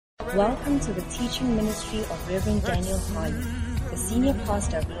Welcome to the teaching ministry of Reverend Daniel Harley, the senior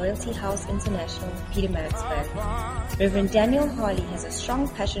pastor of Loyalty House International, Pietermaritzburg. Reverend Daniel Harley has a strong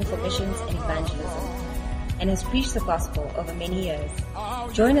passion for missions and evangelism and has preached the gospel over many years.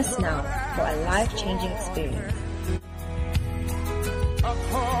 Join us now for a life-changing experience.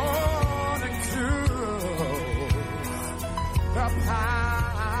 According to the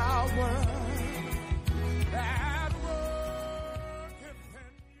power that worketh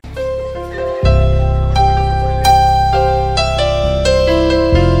in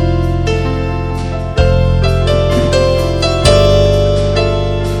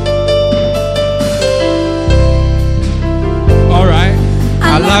All right.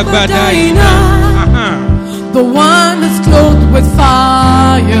 Alagbadaina. The one is clothed with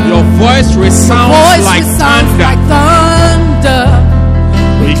fire. Your voice resounds like thunder. Like thunder.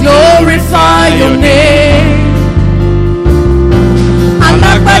 We glorify your name.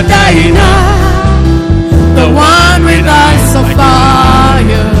 Alagbadaina. The one with eyes of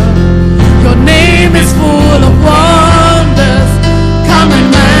fire. Your name is full of wonders. Come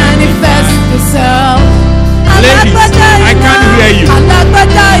and manifest yourself. Ladies, I can't hear you.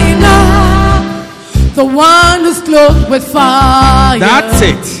 Alagbadaina. The one who's clothed with fire. That's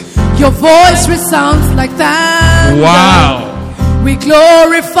it. Your voice resounds like that. Wow. We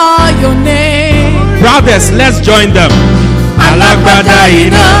glorify your name. Brothers, let's join them.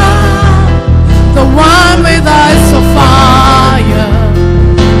 Alagbadaina. The one with eyes of fire.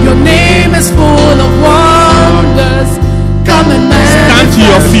 Your name is full of wonders. Come and manifest Stand to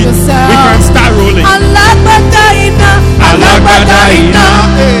your feet. yourself. We can start rolling. Alagbadaina. Alagbadaina.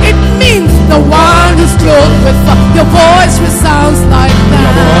 It means the one who's clothed with fire. Your voice resounds like that.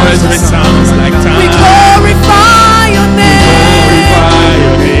 Your voice resounds like thunder. We glorify your name. Glorify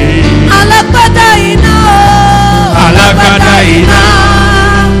your name. Alagbadaina. Alagbadaina.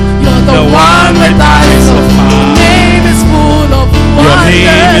 You're the one with eyes of fire. Your name is full of wonders. Your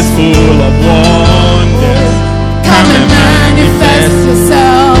name is full of wonders. Come and manifest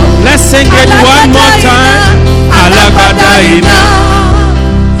yourself. Let's sing it one more time. Alagbadaina.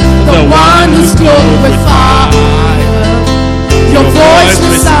 The one who's clothed with fire. Your voice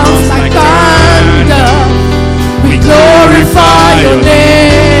resounds like thunder. We glorify your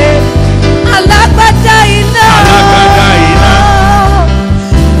name. Alagbadaina.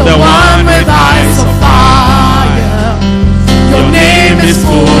 The one with eyes of fire. Your name is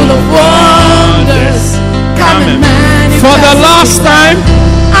full of wonders. Come and manifest. For the last time,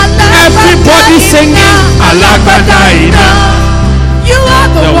 everybody singing Alagbadaina. You are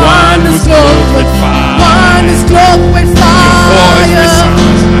the one who's clothed with fire. One is clothed with fire.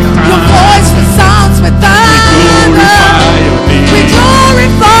 Your voice resounds with thunder. We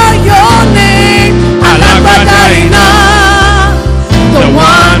glorify your name. Alagbadaina. The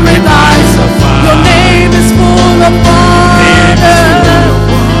one with eyes of fire. Your name is full of wonder.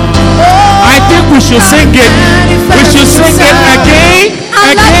 I think we should sing it. We should sing it again.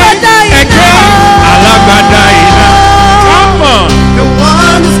 Alagbadaina. Come on. The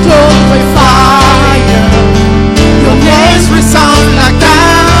one who's clothed with fire. Your voice resounds like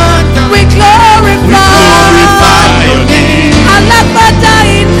thunder. We glorify your name.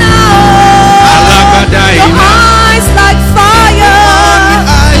 Alagbadaina. Your eyes like fire.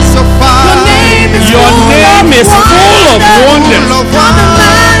 Your name is full of wonders. Come and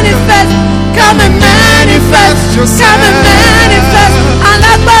manifest. Come and manifest. Come and manifest.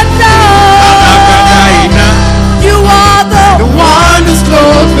 Alagbadaina. You are the one who's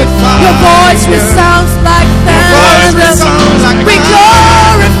clothed with fire. Your voice resounds like thunder. We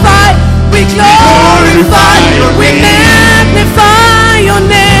glorify, we magnify your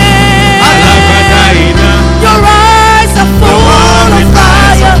name. Your eyes are full of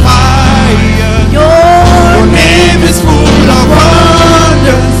fire. Your name is full of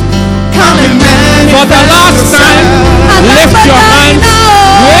wonders. Come and manifest. For the last time, lift your hands.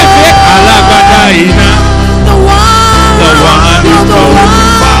 Wave it. Alagbadaina. The one who's clothed with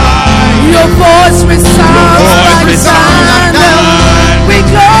fire. Your voice resounds like thunder. We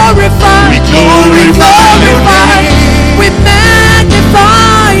glorify, we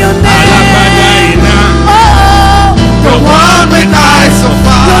magnify your name. Oh, the one with eyes of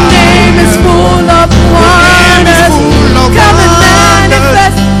fire. Your name is full of wonders.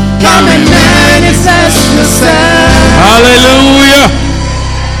 Come and manifest yourself. Hallelujah.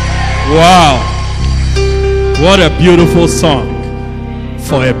 Wow. What a beautiful song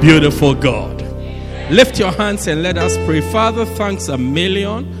for a beautiful God. Lift your hands and let us pray. Father, thanks a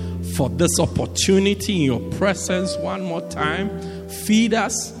million for this opportunity in your presence one more time. Feed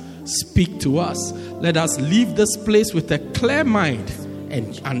us, speak to us. Let us leave this place with a clear mind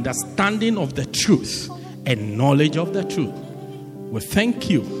and understanding of the truth and knowledge of the truth. We thank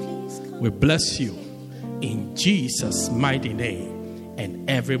you. We bless you in Jesus' mighty name. And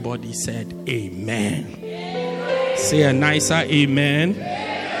everybody said amen. Say a nicer amen.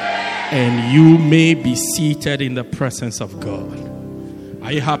 And you may be seated in the presence of God.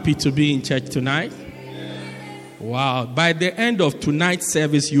 Are you happy to be in church tonight? Wow. By the end of tonight's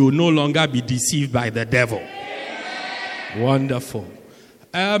service, you will no longer be deceived by the devil. Wonderful.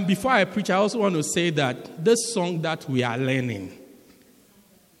 Before I preach, I also want to say that this song that we are learning,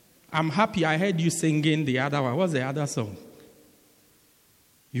 I'm happy I heard you singing the other one. What's the other song?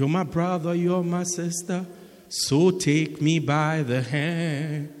 You're my brother, you're my sister, so take me by the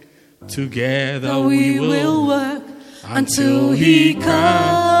hand. Together we will work until he comes.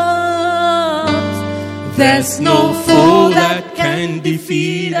 There's no foe that can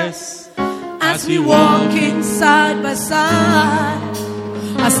defeat us as we walking side by side.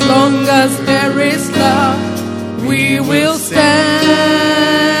 As long as there is love, we will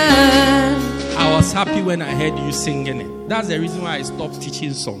stand. I was happy when I heard you singing it. That's the reason why I stopped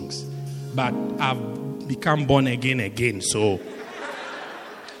teaching songs. But I've become born again. So,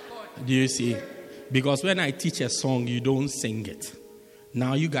 do you see? Because when I teach a song, you don't sing it.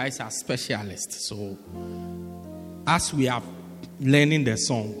 Now you guys are specialists. So, as we are learning the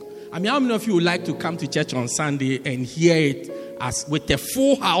song, I mean, how many of you would like to come to church on Sunday and hear it as with a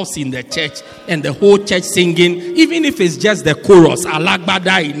full house in the church and the whole church singing, even if it's just the chorus,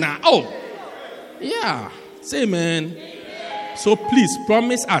 Alagbada ina. Oh, yeah. Say amen. So please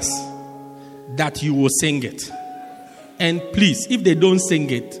promise us that you will sing it. And please, if they don't sing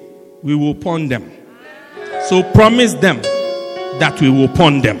it, we will pawn them. So promise them that we will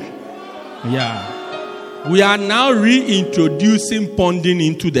pawn them. Yeah. We are now reintroducing ponding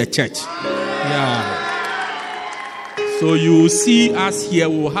into the church. Yeah. So you will see us here.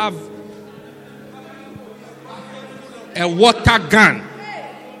 We'll have a water gun.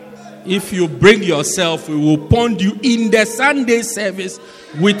 If you bring yourself, we will pond you in the Sunday service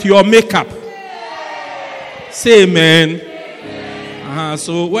with your makeup. Say amen.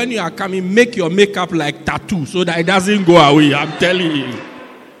 So when you are coming, make your makeup like tattoo so that it doesn't go away. I'm telling you.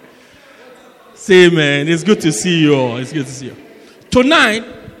 Say amen. It's good to see you all. It's good to see you. Tonight,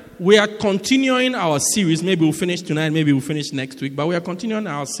 we are continuing our series. Maybe we'll finish tonight, maybe we'll finish next week. But we are continuing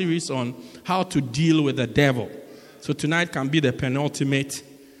our series on how to deal with the devil. So tonight can be the penultimate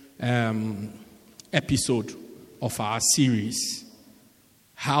episode of our series,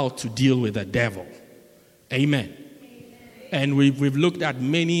 how to deal with the devil. Amen. And we've looked at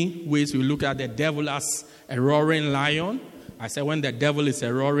many ways. We looked at the devil as a roaring lion. I said when the devil is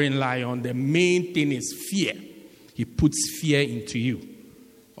a roaring lion, the main thing is fear. He puts fear into you.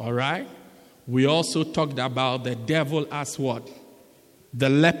 All right? We also talked about the devil as what? The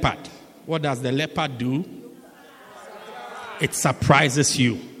leopard. What does the leopard do? It surprises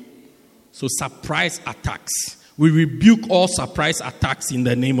you. So surprise attacks. We rebuke all surprise attacks in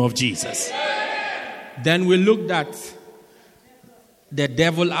the name of Jesus. Then we looked at the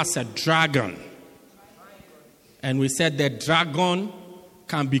devil as a dragon. And we said the dragon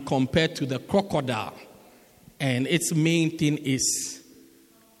can be compared to the crocodile. And its main thing is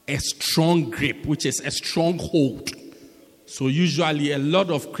a strong grip, which is a strong hold. So usually a lot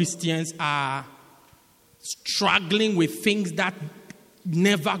of Christians are struggling with things that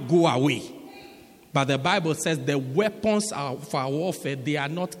never go away. But the Bible says the weapons of our warfare, they are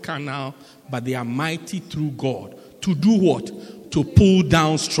not carnal, but they are mighty through God. To do what? To pull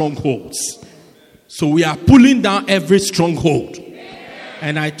down strongholds. So we are pulling down every stronghold.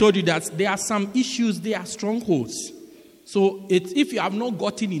 And I told you that there are some issues, they are strongholds. So if you have not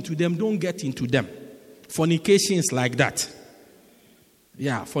gotten into them, don't get into them. Fornication is like that.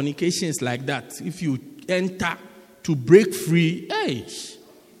 Yeah, fornication is like that. If you enter to break free, hey,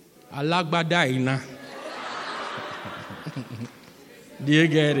 alagbada ina. Do you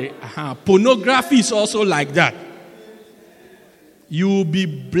get it? Pornography is also like that. You will be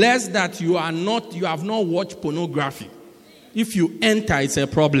blessed that you have not watched pornography. If you enter, it's a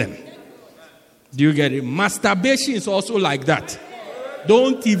problem. Do you get it? Masturbation is also like that.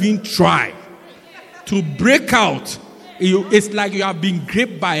 Don't even try to break out. It's like you have been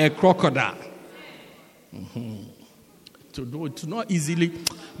gripped by a crocodile. To do it not easily,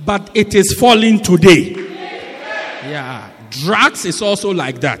 but it is falling today. Yeah, drugs is also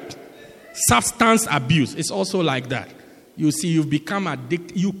like that. Substance abuse is also like that. You see, you've become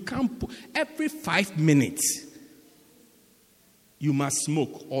addicted. You can't. Every 5 minutes, you must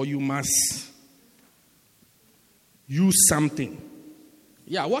smoke or you must use something.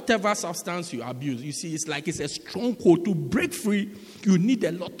 Yeah, whatever substance you abuse, you see, it's like it's a stronghold. To break free, you need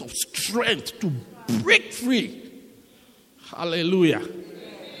a lot of strength to break free. Hallelujah.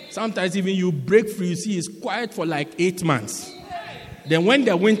 Sometimes even you break free, you see, it's quiet for like 8 months. Then when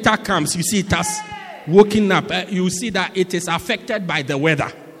the winter comes, you see it has woken up. You see that it is affected by the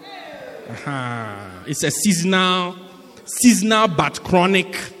weather. It's a seasonal but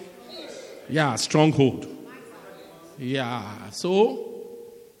chronic, stronghold. Yeah, so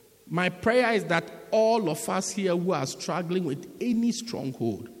my prayer is that all of us here who are struggling with any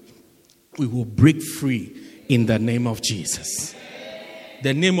stronghold, we will break free in the name of Jesus.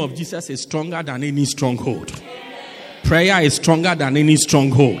 The name of Jesus is stronger than any stronghold. Prayer is stronger than any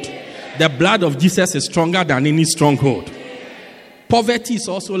stronghold. The blood of Jesus is stronger than any stronghold. Poverty is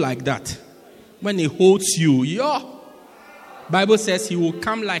also like that. When it holds you, Bible says he will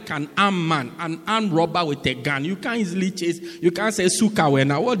come like an armed man, an armed robber with a gun. You can't easily chase. You can't say suka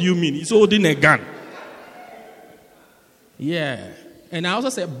wena. What do you mean? He's holding a gun. Yeah. And I also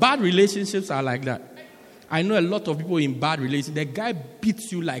say bad relationships are like that. I know a lot of people in bad relationships. The guy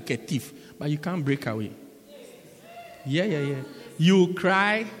beats you like a thief, but you can't break away. Yeah. You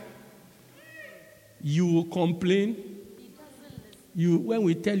cry. You complain. When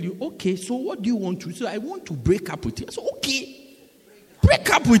we tell you, okay, so what do you want to do? So I want to break up with him. So okay.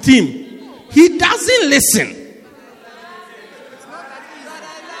 Break up with him. He doesn't listen.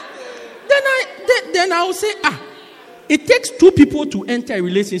 Then I will say, it takes 2 people to enter a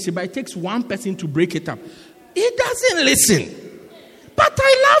relationship, but it takes 1 person to break it up. He doesn't listen. But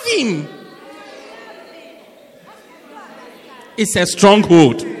I love him. It's a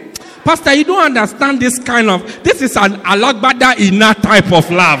stronghold. Pastor, you don't understand this is an alagbada inner type of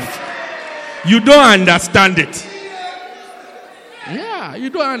love. You don't understand it. Yeah, you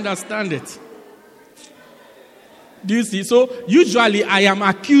don't understand it. Do you see? So usually I am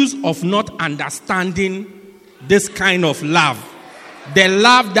accused of not understanding this kind of love. The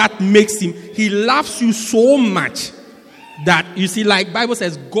love that makes him, he loves you so much that, you see, like Bible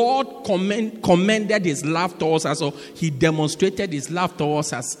says, God commended his love towards us, or he demonstrated his love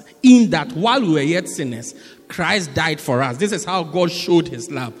towards us in that while we were yet sinners, Christ died for us. This is how God showed his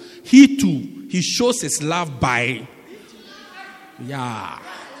love. He too, he shows his love by,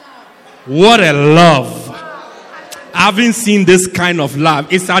 what a love. I haven't seen this kind of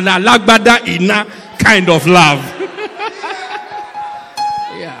love. It's an alagbada ina kind of love.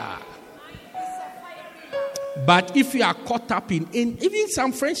 But if you are caught up in even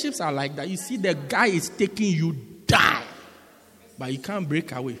some friendships are like that. You see the guy is taking you down, but you can't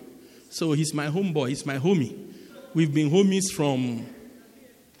break away. So he's my homeboy, he's my homie. We've been homies from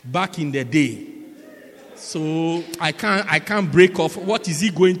back in the day. So I can't break off. What is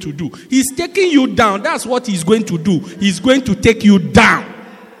he going to do? He's taking you down. That's what he's going to do. He's going to take you down.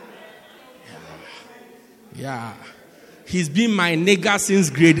 Yeah. He's been my nigger since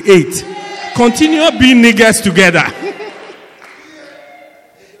grade 8. Continue being niggers together.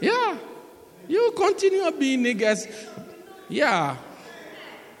 Yeah. You continue being niggers. Yeah.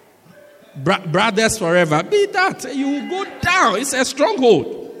 Brothers forever. Be that. You will go down. It's a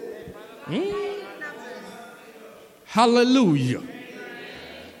stronghold. Hallelujah.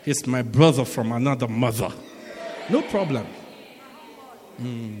 He's my brother from another mother. No problem.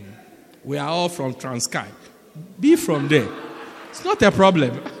 We are all from Transkei. Be from there. It's not a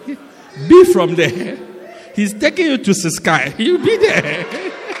problem. Be from there. He's taking you to Siskai. You'll be there.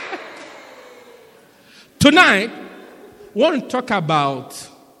 Tonight, I want to talk about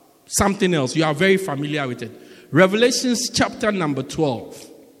something else. You are very familiar with it. Revelations chapter number 12.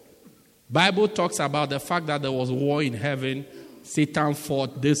 Bible talks about the fact that there was war in heaven. Satan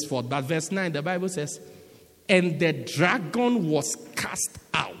fought, this fought. But verse 9, the Bible says, and the dragon was cast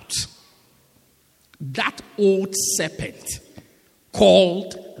out. That old serpent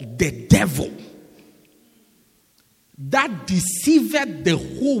called the devil, that deceived the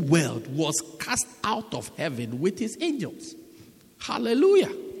whole world, was cast out of heaven with his angels.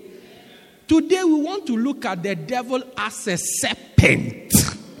 Hallelujah. Today we want to look at the devil as a serpent.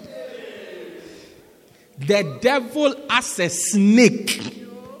 The devil as a snake.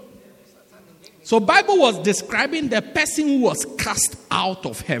 So Bible was describing the person who was cast out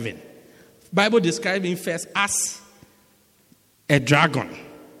of heaven. Bible described him first as a dragon.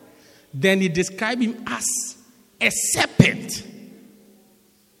 Then he described him as a serpent.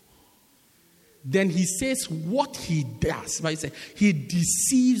 Then he says what he does. He says he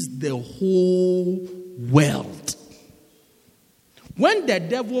deceives the whole world. When the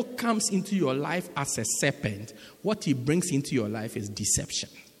devil comes into your life as a serpent, what he brings into your life is deception.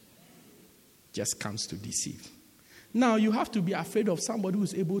 Just comes to deceive. Now, you have to be afraid of somebody who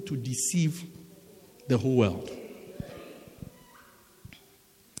is able to deceive the whole world.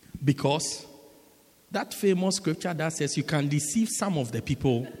 Because that famous scripture that says you can deceive some of the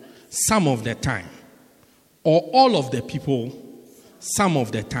people some of the time, or all of the people some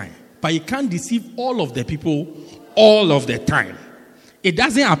of the time, but you can't deceive all of the people all of the time. It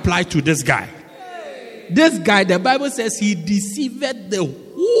doesn't apply to this guy. This guy, the Bible says he deceived the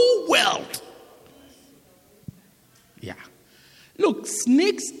whole world. Yeah. Look,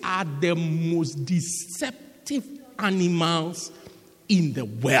 snakes are the most deceptive animals in the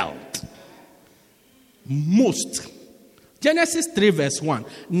world. Most. Genesis 3 verse 1.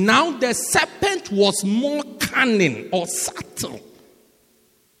 Now the serpent was more cunning or subtle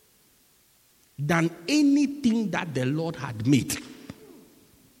than anything that the Lord had made.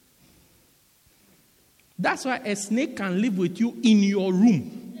 That's why a snake can live with you in your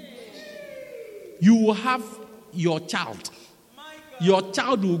room. You will have your child. Your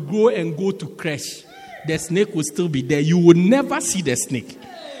child will grow and go to crash. The snake will still be there. You will never see the snake.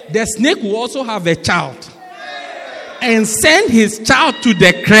 The snake will also have a child and send his child to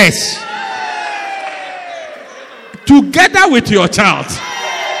the crash together with your child.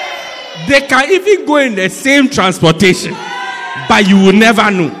 They can even go in the same transportation, but you will never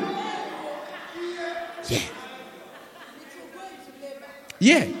know.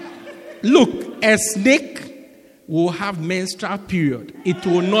 Yeah. Look, a snake will have menstrual period. It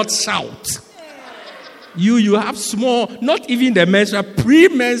will not shout. You have small, not even the menstrual,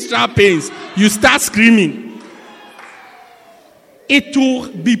 pre-menstrual pains. You start screaming. It will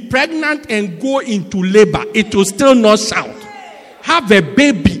be pregnant and go into labor. It will still not shout. Have a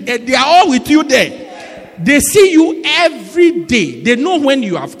baby. And they are all with you there. They see you every day. They know when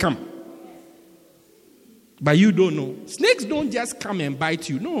you have come. But you don't know. Snakes don't just come and bite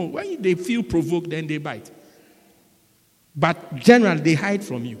you. No, when they feel provoked, then they bite. But generally, they hide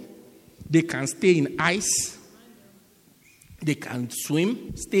from you. They can stay in ice. They can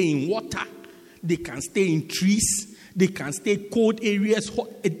swim, stay in water. They can stay in trees. They can stay cold areas.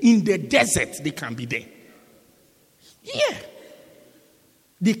 In the desert, they can be there. Yeah.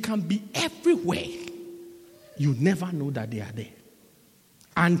 They can be everywhere. You never know that they are there.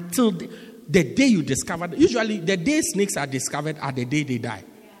 Until the day you discover. Usually, the day snakes are discovered are the day they die.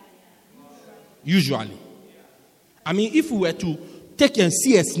 Usually. I mean, if we were to take and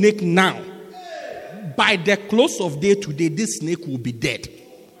see a snake now, by the close of day today, this snake will be dead.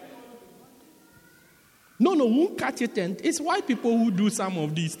 No, won't catch it. And it's white people who do some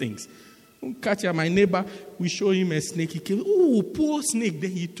of these things. Won't catch it. My neighbor, we show him a snake. He came, oh, poor snake.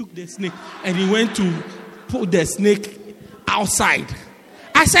 Then he took the snake and he went to put the snake outside.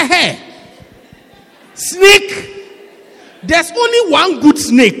 I said, hey, snake, there's only one good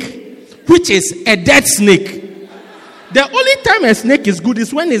snake, which is a dead snake. The only time a snake is good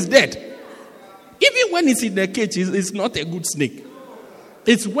is when it's dead. Even when it's in the cage, it's not a good snake.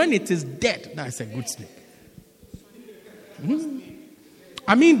 It's when it is dead that's a good snake.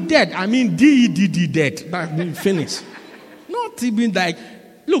 I mean dead. I mean D-E-D-D dead. That means finish. Not even like,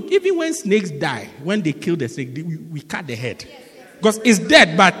 look, even when snakes die, when they kill the snake, we cut the head. Because it's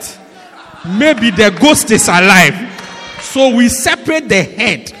dead, but maybe the ghost is alive. So we separate the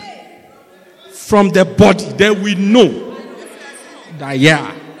head from the body. Then we know that,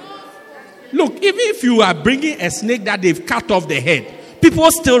 yeah. Look, even if you are bringing a snake that they've cut off the head, people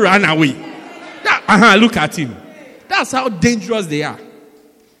still run away. Look at him. That's how dangerous they are.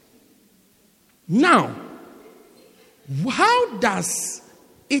 Now, how does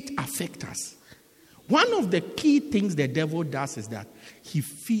it affect us? One of the key things the devil does is that he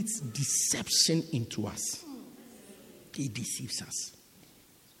feeds deception into us. He deceives us.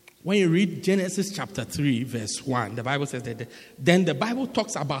 When you read Genesis chapter 3, verse 1, the Bible says that then the Bible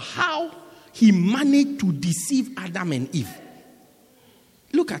talks about how he managed to deceive Adam and Eve.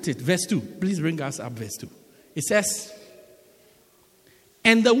 Look at it, verse 2. Please bring us up verse 2. It says,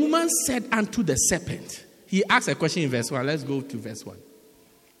 and the woman said unto the serpent. He asked a question in verse 1. Let's go to verse 1.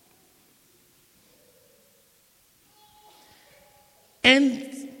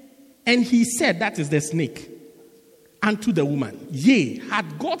 And he said, that is the snake, unto the woman, yea,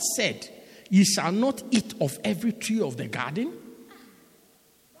 had God said, ye shall not eat of every tree of the garden?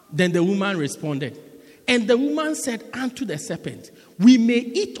 Then the woman responded, and the woman said unto the serpent, we may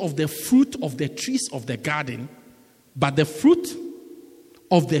eat of the fruit of the trees of the garden, but the fruit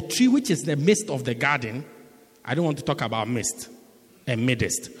of the tree which is the midst of the garden, I don't want to talk about midst and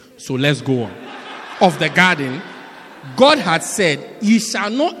midst, so let's go on. Of the garden, God had said, ye shall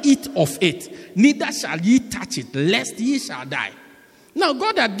not eat of it, neither shall ye touch it, lest ye shall die. Now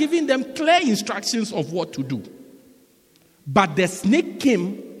God had given them clear instructions of what to do. But the snake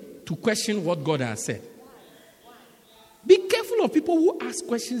came to question what God has said. Be careful of people who ask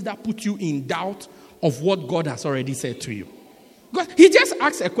questions that put you in doubt of what God has already said to you. God, he just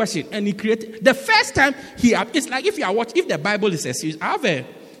asked a question and he created. The first time it's like if the Bible is a series, I have a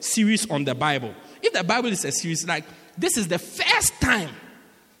series on the Bible. If the Bible is a series, like this is the first time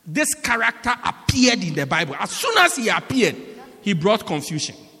this character appeared in the Bible. As soon as he appeared, he brought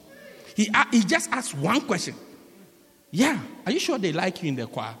confusion. He just asked one question. Yeah, are you sure they like you in the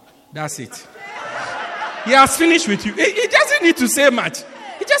choir? That's it. He has finished with you. He doesn't need to say much.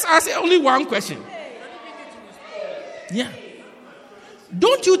 He just asked only one question. Yeah.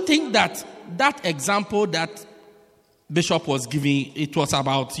 Don't you think that example that Bishop was giving, it was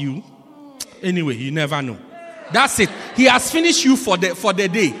about you? Anyway, you never know. That's it. He has finished you for the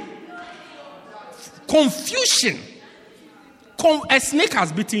day. Confusion. A snake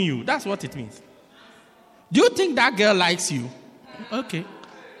has beaten you. That's what it means. Do you think that girl likes you? Okay.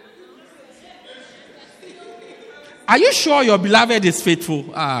 Are you sure your beloved is faithful?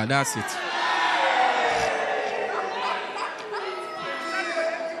 That's it.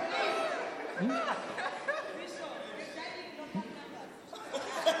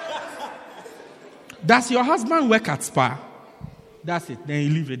 Does your husband work at Spa? That's it. Then you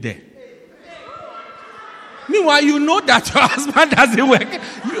leave it there. Meanwhile, you know that your husband doesn't work.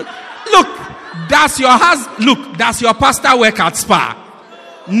 Does your pastor work at Spa?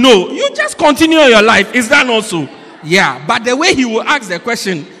 No. You just continue your life. Is that not so? Yeah. But the way he will ask the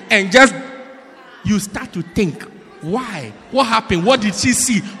question and just you start to think, why? What happened? What did she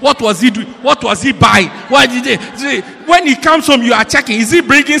see? What was he doing? What was he buying? What did he? When he comes home, you are checking. Is he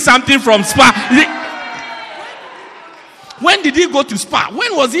bringing something from Spa? When did he go to Spa?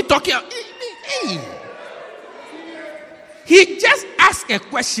 When was he talking? He just asked a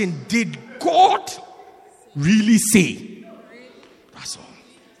question. Did God really say? That's all.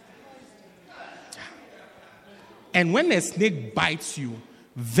 And when a snake bites you,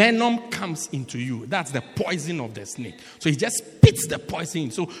 venom comes into you. That's the poison of the snake. So he just spits the poison.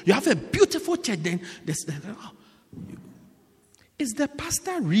 So you have a beautiful church. Then is the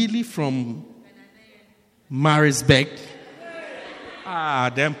pastor really from Marisburg?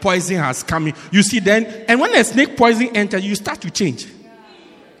 Then poison has come in. You see then, and when a snake poison enters, you start to change.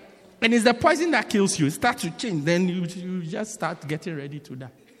 And it's the poison that kills you. It starts to change. Then you just start getting ready to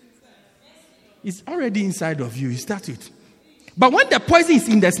die. It's already inside of you. You start it. But when the poison is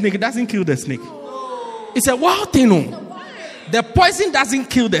in the snake, it doesn't kill the snake. It's a wild thing. No? The poison doesn't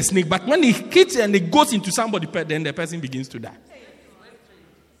kill the snake, but when it hits and it goes into somebody, then the person begins to die.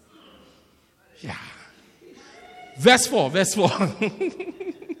 Yeah. Verse 4.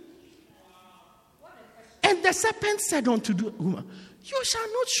 And the serpent said unto the woman, you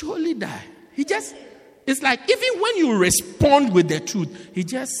shall not surely die. It's like even when you respond with the truth,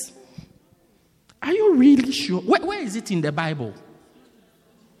 are you really sure? Where is it in the Bible?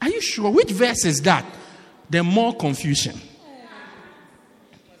 Are you sure? Which verse is that? The more confusion.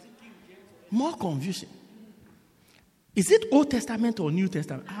 More confusion. Is it Old Testament or New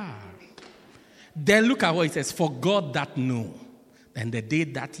Testament? Then look at what it says. For God that know, and the day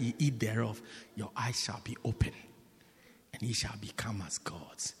that ye eat thereof, your eyes shall be open, and ye shall become as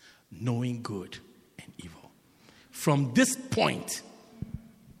gods, knowing good and evil. From this point,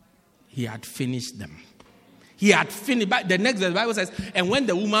 he had finished them. He had finished. But the next verse, the Bible says, and when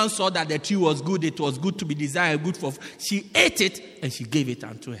the woman saw that the tree was good, it was good to be desired, good for, she ate it, and she gave it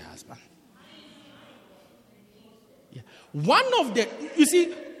unto her husband. Yeah. One of the, you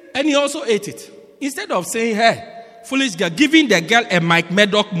see, and he also ate it. Instead of saying, hey, foolish girl, giving the girl a Mike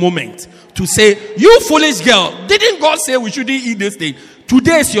Murdoch moment to say, you foolish girl, didn't God say we shouldn't eat this thing?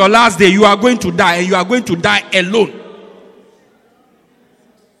 Today is your last day. You are going to die, and you are going to die alone.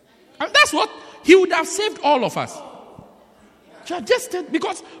 And that's what he would have saved all of us. Just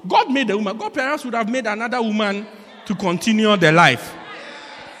because God made a woman. God perhaps would have made another woman to continue the life.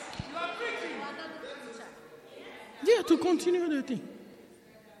 Yeah, to continue the thing.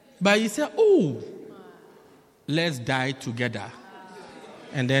 But he said, let's die together.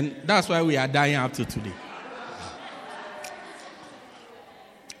 And then that's why we are dying up to today.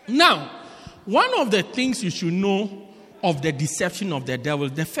 Now, one of the things you should know of the deception of the devil,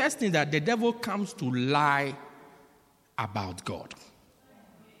 the first thing that the devil comes to lie about God.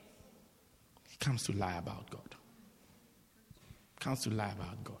 He comes to lie about God. Comes to lie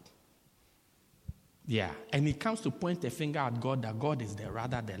about God. Yeah, and he comes to point a finger at God that God is the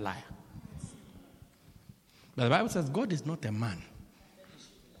liar. But the Bible says God is not a man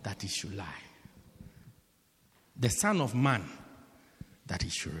that he should lie. The Son of Man that he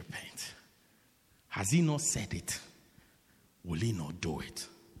should repent. Has he not said it? will he not do it?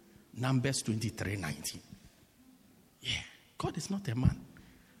 Numbers 23:19. Yeah, God is not a man.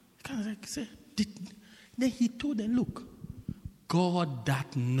 Kind of like say, then he told them, look, God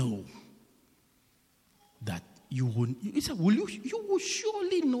that know that you will. He said, you will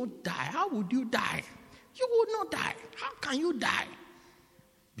surely not die. How would you die? You will not die. How can you die?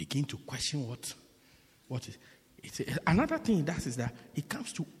 Begin to question what is. Another thing it does is that it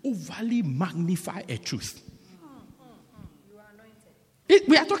comes to overly magnify a truth. You are anointed.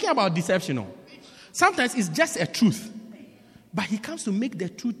 We are talking about deception. No? Sometimes it's just a truth. But he comes to make the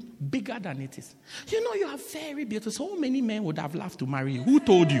truth bigger than it is. You know, you are very beautiful. So many men would have loved to marry you. Who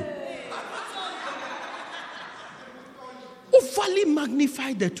told you? Overly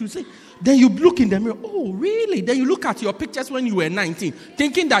magnify the truth. Then you look in the mirror. Oh, really? Then you look at your pictures when you were 19,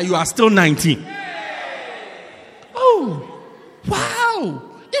 thinking that you are still 19. Oh, wow.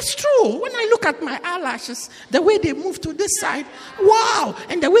 It's true. When I look at my eyelashes, the way they move to this side, wow.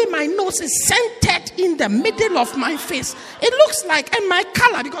 And the way my nose is centered in the middle of my face, it looks like, and my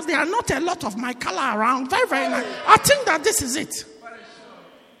color, because there are not a lot of my color around, very, very nice. I think that this is it.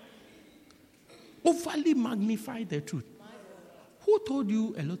 Overly magnify the truth. Who told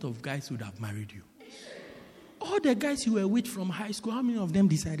you a lot of guys would have married you? All the guys you were with from high school, how many of them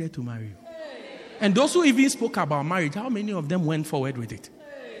decided to marry you? And those who even spoke about marriage, how many of them went forward with it?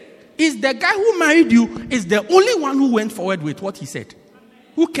 Is the guy who married you is the only one who went forward with what he said,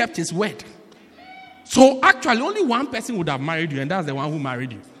 who kept his word. So actually only one person would have married you, and that's the one who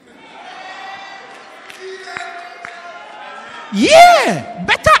married you. Yeah,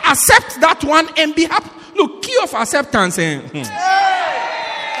 better accept that one and be happy. Look, key of acceptance.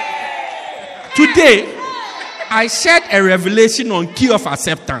 Today, I shared a revelation on key of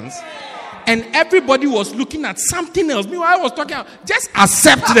acceptance. And everybody was looking at something else. Meanwhile, I was talking about just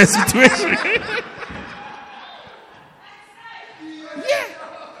accept the situation. Yeah.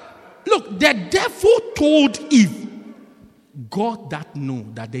 Look, the devil told Eve, God that know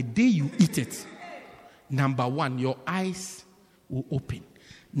that the day you eat it, number one, your eyes will open.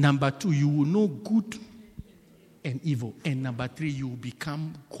 Number two, you will know good and evil. And number three, you will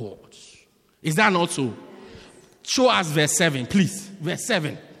become gods. Is that not so? Show us verse 7, please. Verse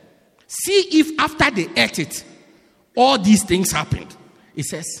 7. See if after they ate it, all these things happened. It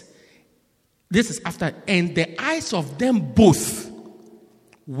says, this is after, and the eyes of them both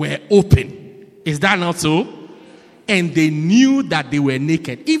were open. Is that not so? And they knew that they were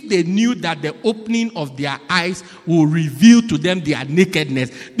naked. If they knew that the opening of their eyes will reveal to them their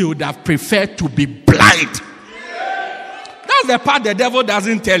nakedness, they would have preferred to be blind. That's the part the devil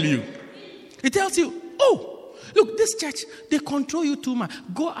doesn't tell you. He tells you, oh, look, this church, they control you too much.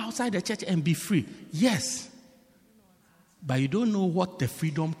 Go outside the church and be free. Yes. But you don't know what the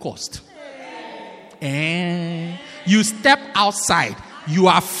freedom cost. And you step outside, you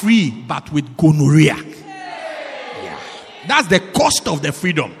are free, but with gonorrhea. Yeah. That's the cost of the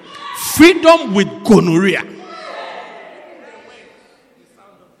freedom. Freedom with gonorrhea.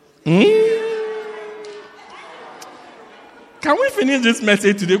 Can we finish this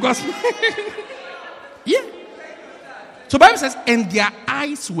message today? Because yeah. So Bible says, and their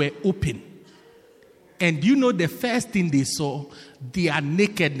eyes were open. And you know the first thing they saw? Their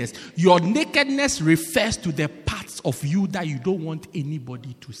nakedness. Your nakedness refers to the parts of you that you don't want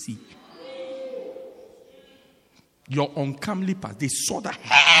anybody to see. Your uncomely parts. They saw the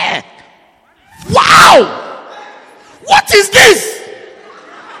hair. Wow! What is this?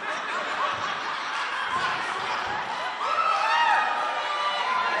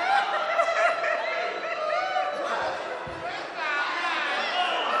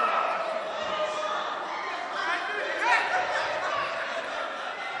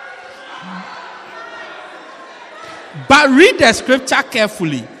 But read the scripture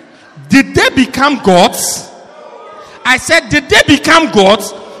carefully. Did they become gods? I said, did they become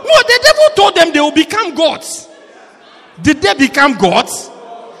gods? No, the devil told them they will become gods. Did they become gods?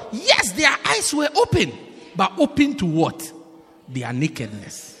 Yes, their eyes were open. But open to what? Their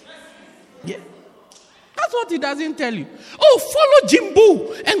nakedness. Yeah. That's what he doesn't tell you. Oh, follow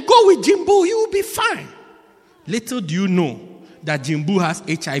Jimbo and go with Jimbo. You will be fine. Little do you know that Jimbo has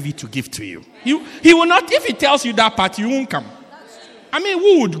HIV to give to you. He will not, if he tells you that part, you won't come. I mean,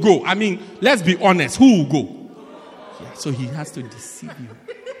 who would go? I mean, let's be honest. Who will go? Yeah, so he has to deceive you.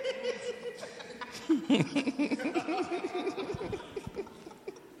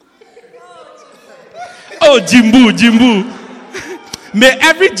 Oh, Jimbo. May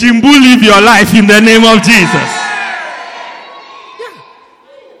every Jimbo live your life in the name of Jesus. Yeah.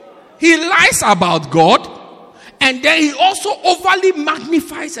 He lies about God. And then he also overly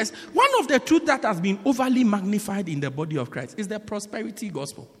magnifies us. One of the truths that has been overly magnified in the body of Christ is the prosperity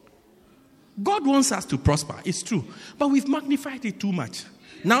gospel. God wants us to prosper, it's true. But we've magnified it too much.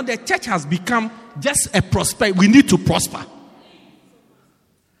 Now the church has become just a prosper. We need to prosper.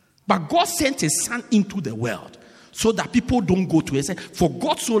 But God sent his son into the world so that people don't go to it. For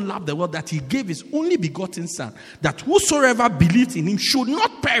God so loved the world that he gave his only begotten son, that whosoever believes in him should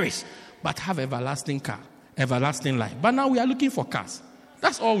not perish, but have everlasting life. But now we are looking for cars.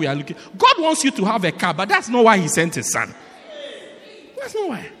 That's all we are looking. God wants you to have a car, but that's not why he sent his son. That's not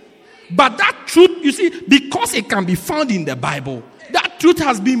why. But that truth, you see, because it can be found in the Bible, that truth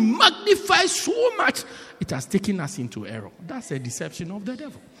has been magnified so much, it has taken us into error. That's a deception of the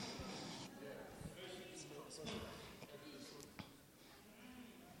devil.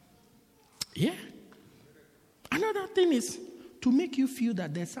 Yeah. Another thing is to make you feel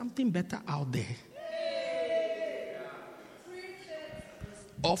that there's something better out there.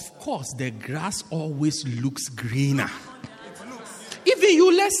 Of course, the grass always looks greener. Even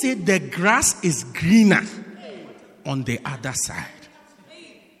you, let's say the grass is greener on the other side.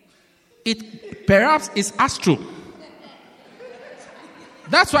 It perhaps is astro.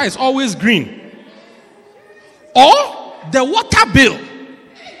 That's why it's always green. Or the water bill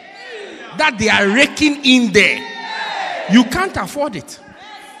that they are raking in there, you can't afford it.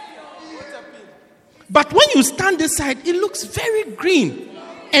 But when you stand this side, it looks very green.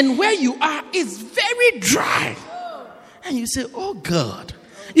 And where you are is very dry. And you say, oh God,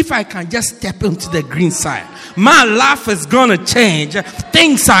 if I can just step into the green side, my life is going to change.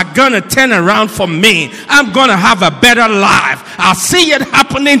 Things are going to turn around for me. I'm going to have a better life. I'll see it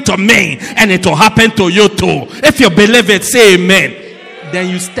happening to me, and it will happen to you too. If you believe it, say amen. Then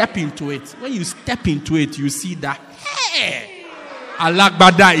you step into it. When you step into it, you see that, hey,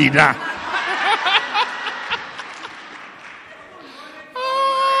 alagbada ida.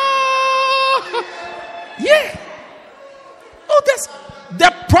 Yeah. Oh,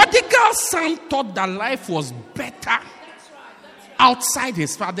 the prodigal son thought that life was better outside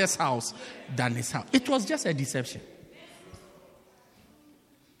his father's house than his house. It was just a deception.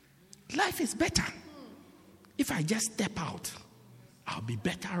 Life is better. If I just step out, I'll be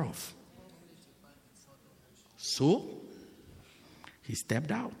better off. So, he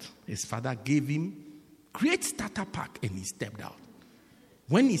stepped out. His father gave him great starter pack and he stepped out.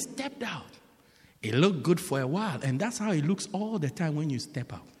 When he stepped out, it looked good for a while, and that's how it looks all the time when you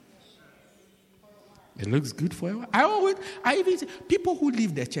step out. It looks good for a while. I even say, people who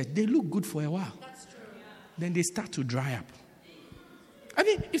leave the church, they look good for a while. That's true. Yeah. Then they start to dry up. I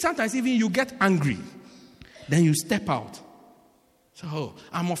mean, sometimes even you get angry, then you step out. So,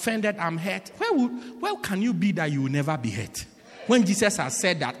 I'm offended, I'm hurt. Where can you be that you will never be hurt? When Jesus has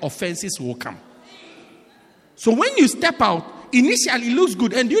said that offenses will come. So when you step out, initially it looks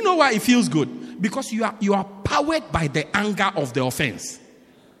good. And do you know why it feels good? Because you are powered by the anger of the offense.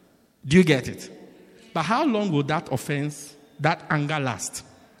 Do you get it? But how long will that offense, that anger last?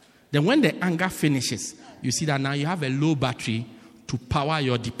 Then when the anger finishes, you see that now you have a low battery to power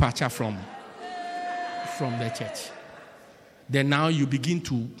your departure from the church. Then now you begin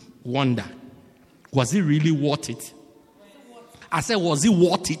to wonder, was it really worth it? I said, was it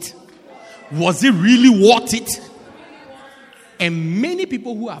worth it? Was it really worth it? And many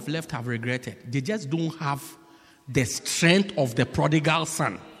people who have left have regretted. They just don't have the strength of the prodigal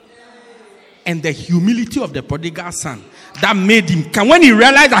son and the humility of the prodigal son that made him come. When he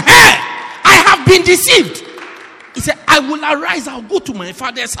realized that, hey, I have been deceived, he said, I will arise, I'll go to my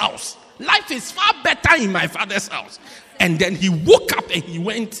father's house. Life is far better in my father's house. And then he woke up and he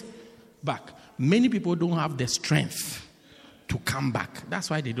went back. Many people don't have the strength to come back.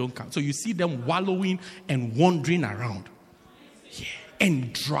 That's why they don't come. So you see them wallowing and wandering around. Yeah.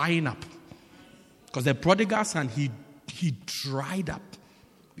 And drying up. Because the prodigal son, he dried up.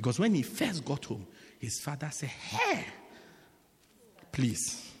 Because when he first got home, his father said, hey,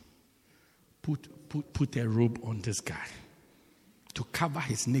 please, put a robe on this guy to cover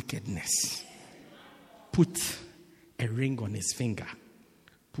his nakedness. Put a ring on his finger.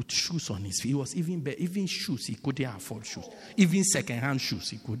 Put shoes on his feet. It was even shoes, he couldn't afford shoes. Even second-hand shoes,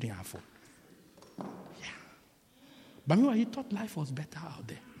 he couldn't afford. Yeah. But meanwhile, he thought life was better out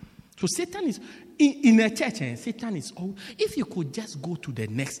there. So Satan is, in a church, Satan is, if you could just go to the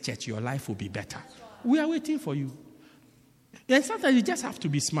next church, your life will be better. We are waiting for you. And sometimes you just have to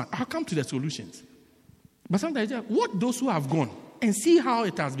be smart. I'll come to the solutions. But sometimes you just, what those who have gone and see how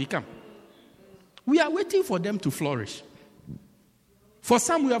it has become. We are waiting for them to flourish. For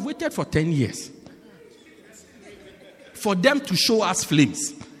some, we have waited for 10 years. For them to show us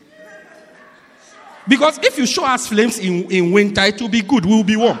flames. Because if you show us flames in winter, it will be good. We will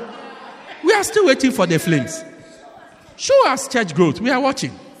be warm. We are still waiting for the flames. Show us church growth. We are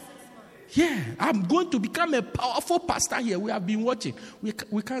watching. Yeah, I'm going to become a powerful pastor here. We have been watching.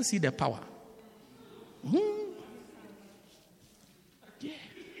 We can't see the power. Yeah.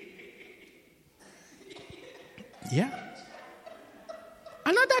 Yeah.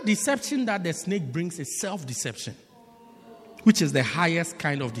 Another deception that the snake brings is self-deception, which is the highest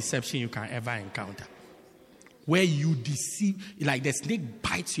kind of deception you can ever encounter. Where you deceive, like the snake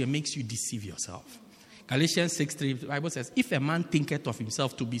bites you and makes you deceive yourself. Galatians 6:3, the Bible says, if a man thinketh of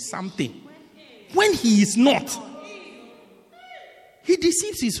himself to be something, when he is not, he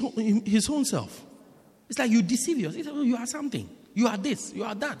deceives his own self. It's like you deceive yourself. You are something. You are this. You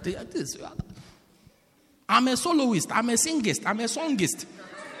are that. You are this. You are that. I'm a soloist. I'm a singist. I'm a songist.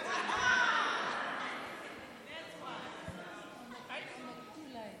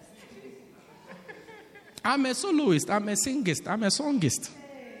 I'm a soloist. I'm a singist. I'm a songist.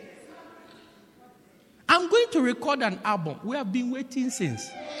 I'm going to record an album. We have been waiting since.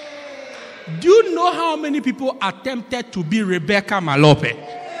 Do you know how many people attempted to be Rebecca Malope?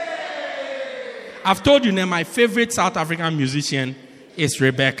 I've told you now, my favorite South African musician is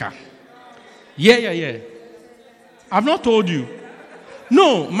Rebecca. Yeah. I've not told you.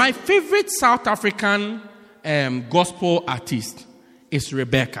 No, my favorite South African gospel artist is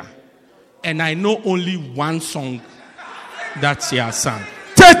Rebecca. And I know only one song that she has sung.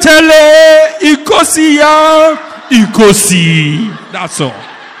 Tetele Ikosia Ikosi. That's all.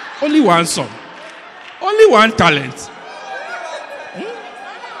 Only one song. Only one talent.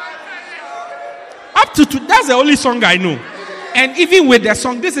 Up to that's the only song I know. And even with the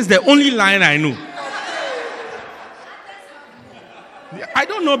song, this is the only line I know. I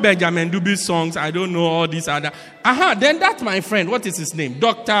don't know Benjamin Dubi's songs. I don't know all these other. Then that's my friend. What is his name?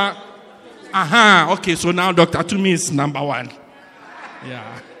 Dr. Okay, so now Dr. Tumi is number one.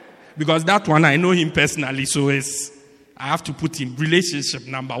 Yeah. Because that one, I know him personally, so I have to put him relationship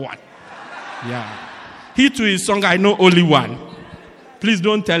number one. Yeah. He to his song, I know only one. Please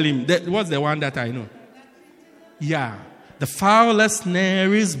don't tell him. What's the one that I know? Yeah. The foulest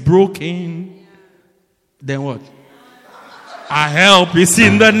snare is broken. Then what? Our help is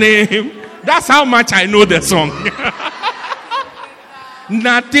in the name. That's how much I know the song.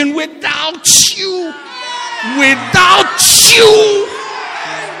 Nothing without you. Without you.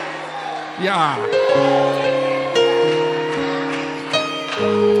 Yeah.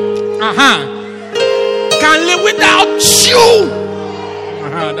 Can't live without you.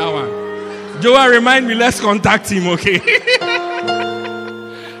 That one. Joel, remind me, let's contact him, okay?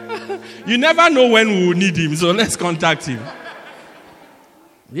 You never know when we will need him, so let's contact him.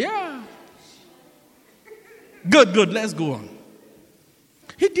 Yeah. Good. Let's go on.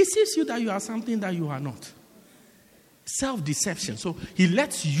 He deceives you that you are something that you are not. Self-deception. So he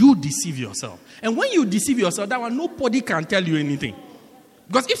lets you deceive yourself. And when you deceive yourself, that one, nobody can tell you anything.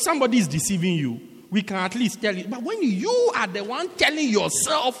 Because if somebody is deceiving you, we can at least tell you. But when you are the one telling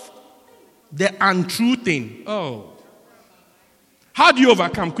yourself the untrue thing, how do you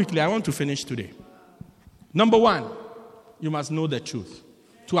overcome quickly? I want to finish today. Number one, you must know the truth.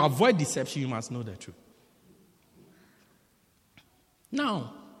 To avoid deception, you must know the truth.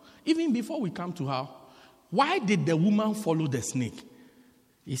 Now, even before we come to her, why did the woman follow the snake?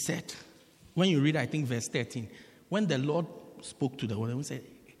 He said, when you read, I think, verse 13, when the Lord spoke to the woman, he said,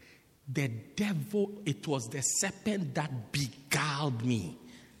 the devil, it was the serpent that beguiled me.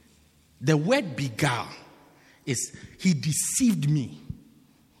 The word beguile is, he deceived me.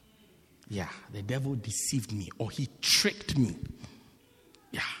 Yeah, the devil deceived me, or he tricked me.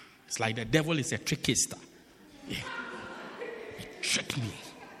 Yeah, it's like the devil is a trickster. Yeah. Trick me.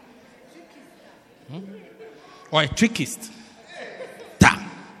 Or a trickist. Damn.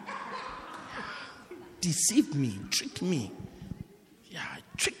 Deceived me, tricked me. Yeah,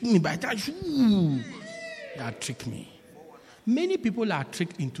 tricked me by that. Yeah, tricked me. Many people are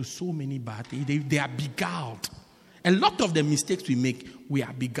tricked into so many bad things. They are beguiled. A lot of the mistakes we make, we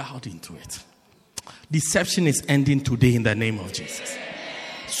are beguiled into it. Deception is ending today in the name of Jesus.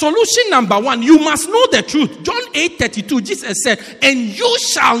 Solution number one, you must know the truth. John 8:32, Jesus said, and you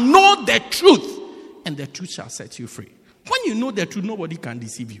shall know the truth, and the truth shall set you free. When you know the truth, nobody can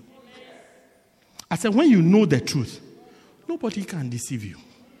deceive you. I said, when you know the truth, nobody can deceive you.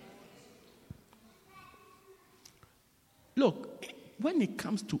 Look, when it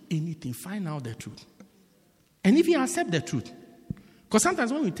comes to anything, find out the truth. And if you accept the truth, because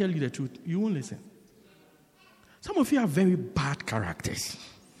sometimes when we tell you the truth, you won't listen. Some of you have very bad characters.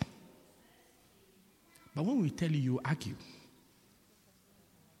 But when we tell you, you argue.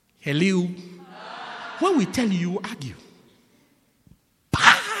 Hello. When we tell you, you argue.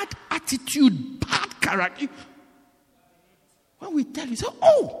 Bad attitude, bad character. When we tell you, say,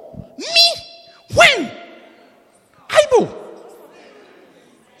 oh, me? When? Aibo.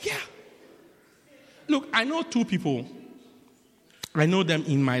 Yeah. Look, I know two people. I know them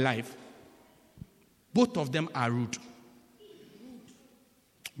in my life. Both of them are rude.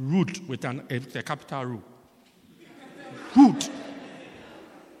 Rude with a capital R. Rude.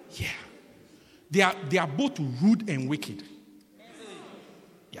 Yeah. They are both rude and wicked.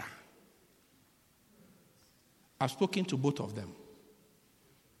 Yeah. I've spoken to both of them.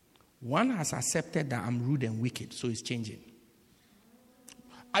 One has accepted that I'm rude and wicked, so it's changing.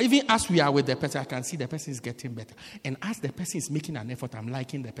 Even as we are with the person, I can see the person is getting better. And as the person is making an effort, I'm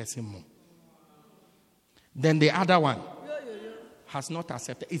liking the person more. Then the other one has not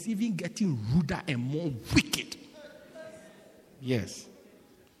accepted. It's even getting ruder and more wicked. Yes.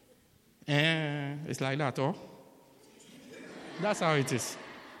 It's like that, oh? That's how it is.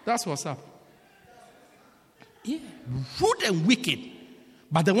 That's what's up. Yeah. Rude and wicked.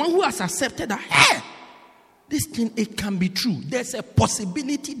 But the one who has accepted that, hey, this thing, it can be true. There's a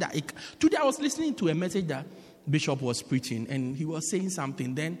possibility that it can. Today I was listening to a message that Bishop was preaching, and he was saying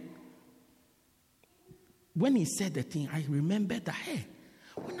something. Then, when he said the thing, I remembered that, hey,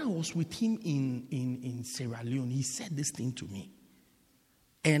 when I was with him in Sierra Leone, he said this thing to me.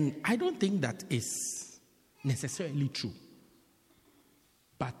 And I don't think that is necessarily true.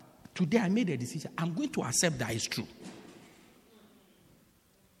 But today I made a decision. I'm going to accept that it's true.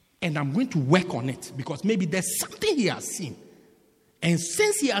 And I'm going to work on it because maybe there's something he has seen. And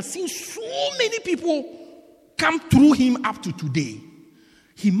since he has seen so many people come through him up to today,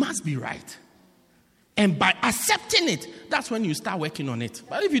 he must be right. And by accepting it, that's when you start working on it.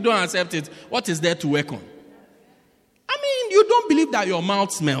 But if you don't accept it, what is there to work on? I mean, you don't believe that your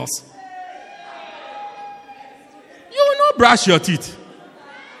mouth smells. You will not brush your teeth.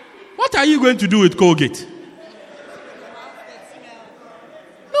 What are you going to do with Colgate?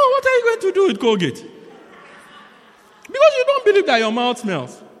 What are you going to do with Colgate? Because you don't believe that your mouth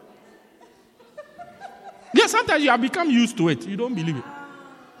smells. Yeah, sometimes you have become used to it. You don't believe it.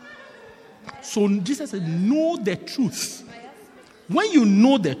 So Jesus said, know the truth. When you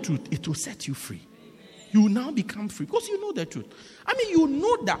know the truth, it will set you free. You will now become free because you know the truth. I mean, you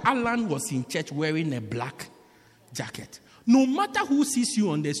know that Alan was in church wearing a black jacket. No matter who sees you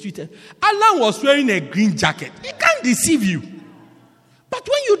on the street, Alan was wearing a green jacket. He can't deceive you. But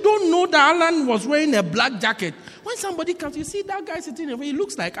when you don't know that Alan was wearing a black jacket, when somebody comes, you see that guy sitting there, he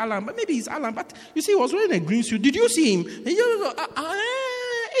looks like Alan, but maybe he's Alan, but you see he was wearing a green suit. Did you see him? And you go,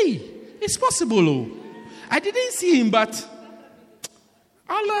 hey, it's possible. Oh. I didn't see him, but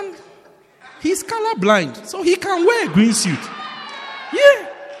Alan, he's colorblind, so he can wear a green suit. Yeah.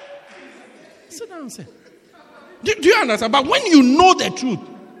 Sit down and say. Do you understand? But when you know the truth,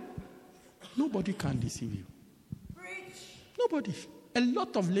 nobody can deceive you. Nobody. A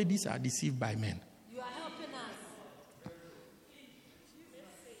lot of ladies are deceived by men. You are helping us.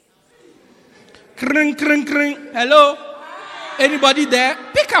 Kring, kring, kring. Hello? Anybody there?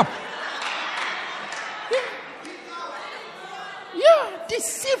 Pick up. Yeah,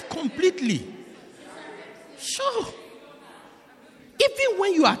 deceived completely. Sure. Even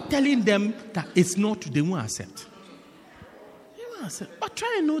when you are telling them that it's not, they won't accept. They won't accept. But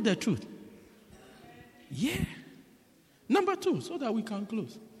try and know the truth. Yeah. Number 2, so that we can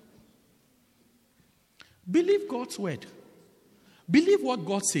close. Believe God's word. Believe what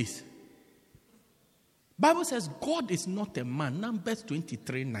God says. Bible says God is not a man. Numbers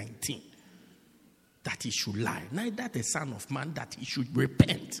 23:19. That he should lie. Neither the son of man that he should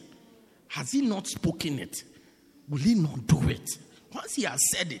repent. Has he not spoken it? Will he not do it? Once he has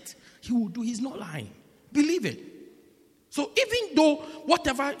said it, he will do. He's not lying. Believe it. So even though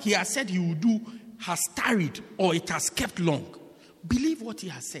whatever he has said he will do has tarried or it has kept long, believe what he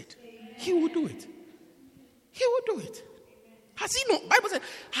has said. He will do it. He will do it. Has he not? Bible says,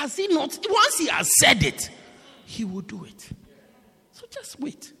 has he not? Once he has said it, he will do it. So just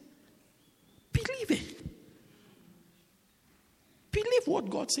wait. Believe it. Believe what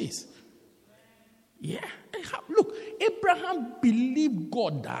God says. Yeah. Look, Abraham believed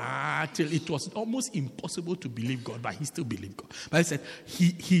God till it was almost impossible to believe God, but he still believed God. But he said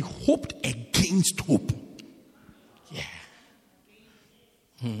he hoped against hope. Yeah.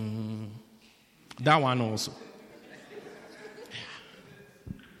 That one also.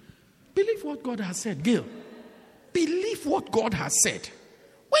 Yeah. Believe what God has said, Gail. Believe what God has said.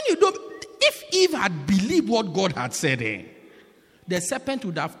 When you don't, if Eve had believed what God had said, the serpent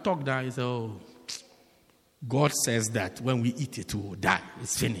would have talked down and said, oh, God says that when we eat it, we will die.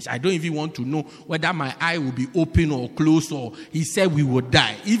 It's finished. I don't even want to know whether my eye will be open or closed, or he said we will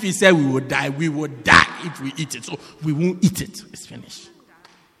die. If he said we will die if we eat it. So we won't eat it. It's finished.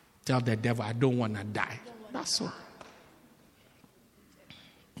 Tell the devil, I don't want to die. That's all.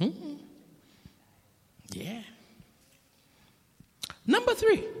 Yeah. Number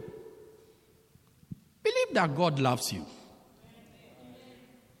 3. Believe that God loves you.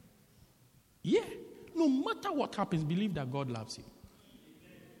 Yeah. No matter what happens, believe that God loves you.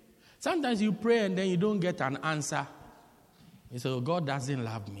 Sometimes you pray and then you don't get an answer. You say, oh, God doesn't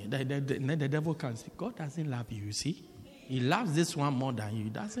love me. The devil can say, God doesn't love you, you see. He loves this one more than you. He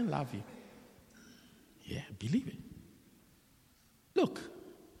doesn't love you. Yeah, believe it. Look,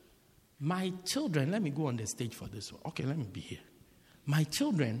 my children, let me go on the stage for this one. Okay, let me be here. My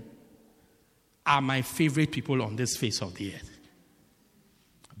children are my favorite people on this face of the earth.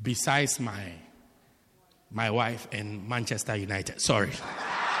 Besides my wife and Manchester United. Sorry.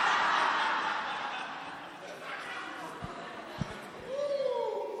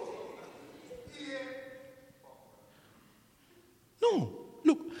 No,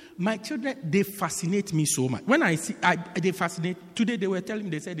 look, my children, they fascinate me so much. When they fascinate. Today they were telling me,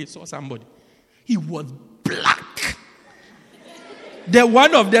 they said they saw somebody. He was black. Then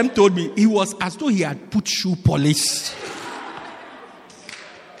one of them told me he was as though he had put shoe polish.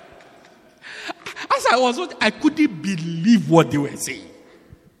 I couldn't believe what they were saying.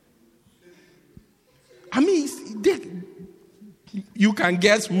 I mean, you can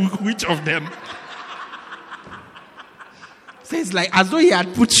guess which of them. So it's like as though he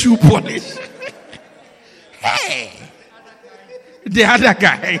had put shoe polish. Hey, the other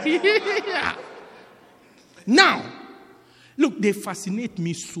guy. Now, look, they fascinate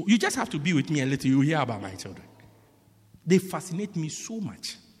me so. You just have to be with me a little. You hear about my children. They fascinate me so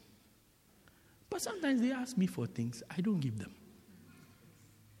much. But sometimes they ask me for things. I don't give them.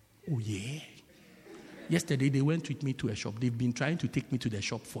 Oh, yeah. Yesterday, they went with me to a shop. They've been trying to take me to the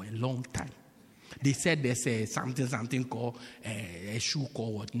shop for a long time. They said there's something called a shoe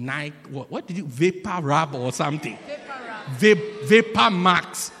called what? Nike. What did you? Vapor Rub or something? Vapor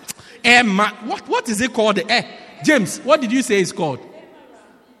Max. Air Max. What is it called? James, what did you say it's called?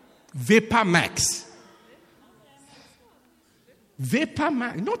 Vapor Max. Vapor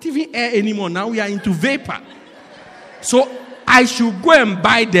Max. Not even air anymore. Now we are into vapor. So I should go and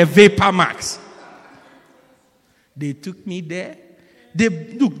buy the Vapor Max. They took me there.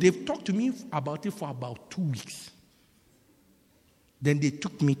 They've talked to me about it for about 2 weeks. Then they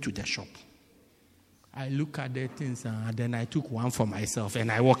took me to the shop. I look at the things and then I took one for myself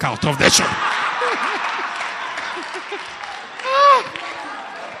and I walk out of the shop.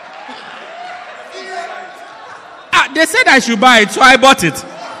 They said I should buy it, so I bought it.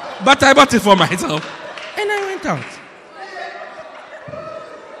 But I bought it for myself. And I went out.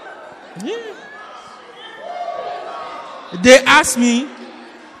 Yeah. They asked me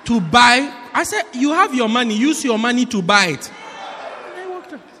to buy. I said, you have your money. Use your money to buy it. And I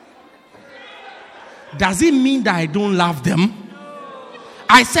walked out. Does it mean that I don't love them?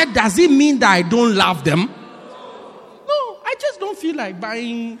 I said, does it mean that I don't love them? No, I just don't feel like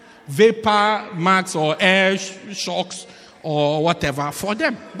buying Vapor Max or Air Shocks or whatever for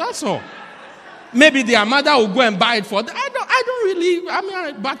them. That's all. Maybe their mother will go and buy it for them. I don't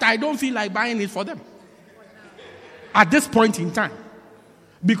really, but I don't feel like buying it for them at this point in time.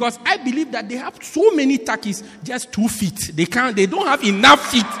 Because I believe that they have so many turkeys, just 2 feet. They don't have enough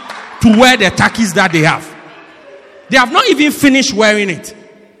feet to wear the turkeys that they have. They have not even finished wearing it.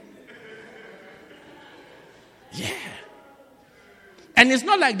 Yeah. And it's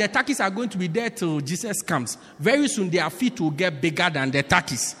not like the turkeys are going to be there till Jesus comes. Very soon their feet will get bigger than the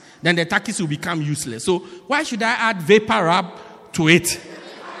turkeys. Then the turkeys will become useless. So why should I add Vapor Rub to it?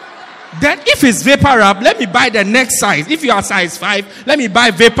 Then if it's Vapor Rub, let me buy the next size. If you are size 5, let me buy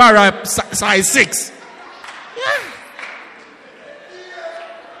Vapor Rub size 6. Yeah.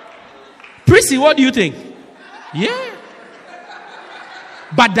 Prissy, what do you think? Yeah.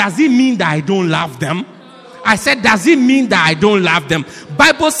 But does it mean that I don't love them? I said, does it mean that I don't love them?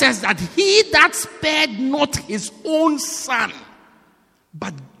 Bible says that he that spared not his own son,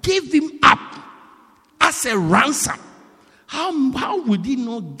 but gave him up as a ransom. How would he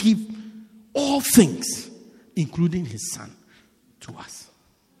not give all things, including his son, to us?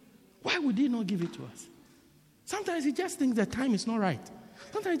 Why would he not give it to us? Sometimes he just thinks the time is not right.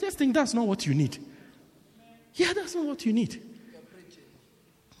 Sometimes he just thinks that's not what you need. Yeah, that's not what you need.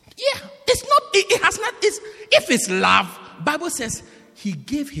 Yeah, it's not, it has not, if it's love, Bible says he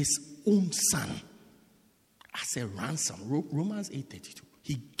gave his own son as a ransom. Romans 8:32.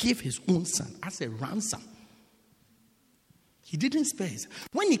 He gave his own son as a ransom He didn't spare his.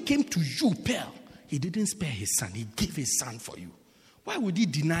 When he came to you, Pearl, he didn't spare his son. He gave his son for you. Why would he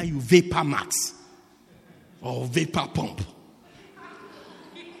deny you Vapor Max or Vapor Pump?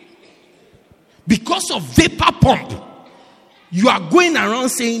 Because of Vapor Pump, you are going around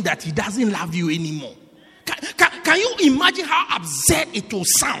saying that he doesn't love you anymore. Can you imagine how absurd it will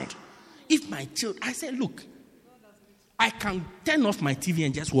sound if my children... I said, look, I can turn off my TV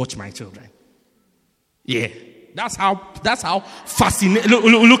and just watch my children. Yeah, that's how fascinating.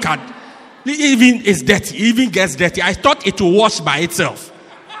 Look at, even it's dirty. It even gets dirty. I thought it will wash by itself.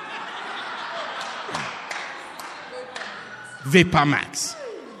 Vapor Max.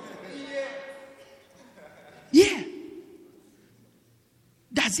 Yeah.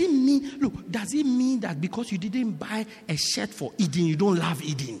 Does it mean that because you didn't buy a shirt for Eden, you don't love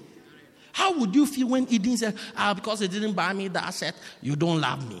Eden? How would you feel when Eden said, because you didn't buy me that shirt, you don't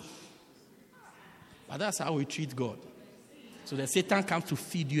love me? But that's how we treat God. So the Satan comes to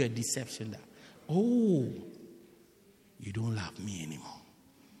feed you a deception that, you don't love me anymore.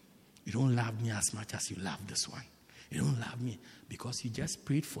 You don't love me as much as you love this one. You don't love me because you just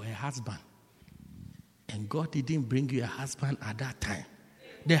prayed for a husband. And God didn't bring you a husband at that time.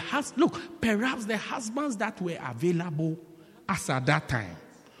 Perhaps the husbands that were available as at that time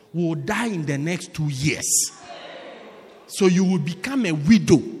will die in the next 2 years. So you will become a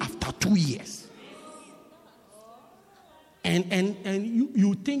widow after 2 years. And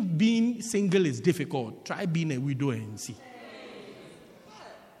you think being single is difficult. Try being a widow and see.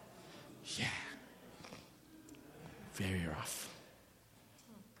 Yeah. Very rough.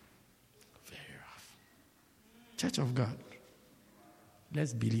 Very rough. Church of God,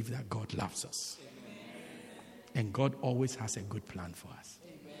 let's believe that God loves us. And God always has a good plan for us.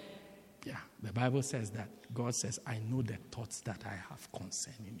 Yeah, the Bible says that God says, I know the thoughts that I have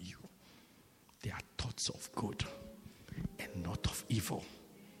concerning you. They are thoughts of good and not of evil,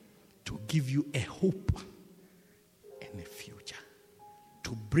 to give you a hope and a future,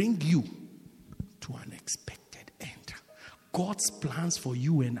 to bring you to an expected end. God's plans for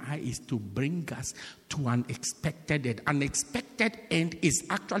you and I is to bring us to an expected end. An expected end is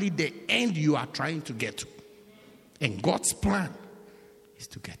actually the end you are trying to get to. And God's plan is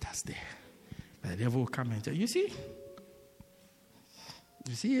to get us there. The devil will come and tell you, see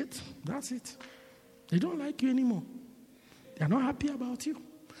it? That's it. They don't like you anymore. They are not happy about you.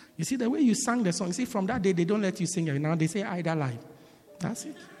 You see, the way you sang the song, you see, from that day, they don't let you sing it. Now they say, Ida live. That's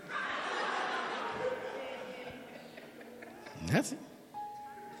it. That's it.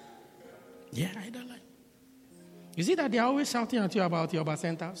 Yeah, Ida live. You see that they are always shouting at you about your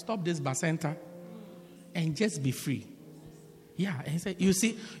bacenta. Stop this bacenta and just be free. Yeah, and say, you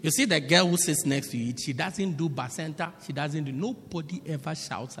see the girl who sits next to you, she doesn't do bacenta. Nobody ever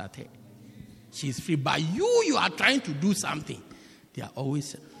shouts at her. She's free. But you are trying to do something. They are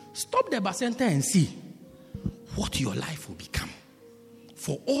always, stop the bacenta and see what your life will become.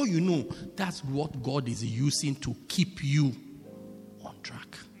 For all you know, that's what God is using to keep you on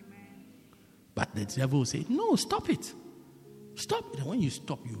track. But the devil will say, no, stop it. Stop it. And when you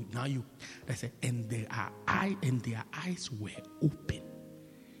stop, they say, and their eyes were open.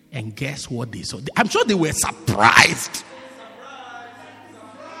 And guess what they saw? I'm sure they were surprised.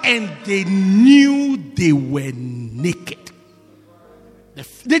 And they knew they were naked.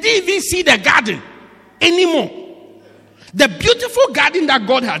 They didn't even see the garden anymore. The beautiful garden that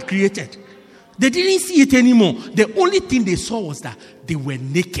God had created, they didn't see it anymore. The only thing they saw was that they were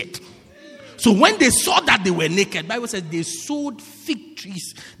naked. So when they saw that they were naked, the Bible says they sewed fig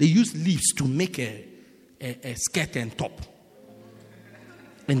trees. They used leaves to make a skirt and top.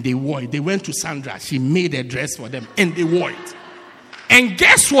 And they wore it. They went to Sandra. She made a dress for them. And they wore it. And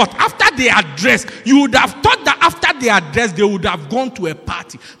guess what? After they are dressed, you would have thought that after they are dressed, they would have gone to a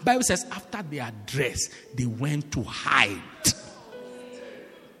party. The Bible says after they are dressed, they went to hide.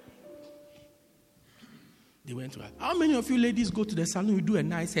 They went to hide. How many of you ladies go to the salon, you do a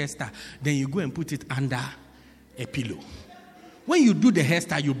nice hairstyle, then you go and put it under a pillow? When you do the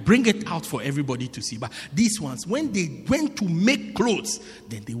hairstyle, you bring it out for everybody to see. But these ones, when they went to make clothes,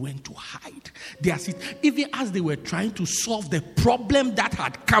 then they went to hide. Even as they were trying to solve the problem that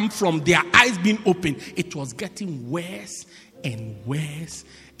had come from their eyes being open, it was getting worse and worse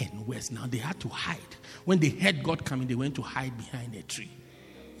and worse. Now they had to hide. When they heard God coming, they went to hide behind a tree.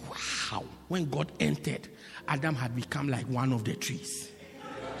 Wow. When God entered, Adam had become like one of the trees.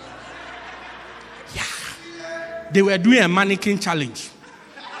 Yeah. They were doing a mannequin challenge.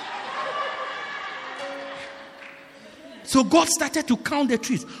 So God started to count the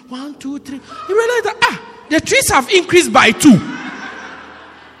trees. 1, 2, 3. He realized that the trees have increased by 2.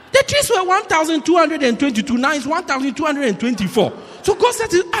 The trees were 1,222. Now it's 1,224. So God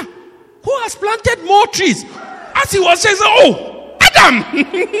said, who has planted more trees? As he was saying, oh, Adam.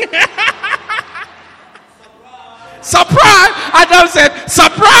 Surprise. Adam said,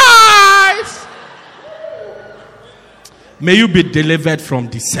 surprise. May you be delivered from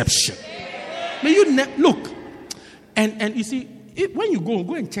deception. May you look. And you see, when you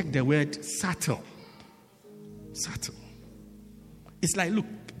go and check the word subtle. Subtle. It's like, look,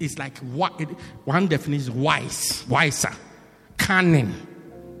 it's like one definition is wise, wiser, cunning.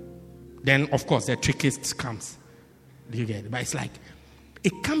 Then, of course, the trickiest comes. Do you get it? But it's like,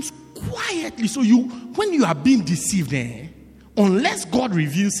 it comes quietly. So when you are being deceived, unless God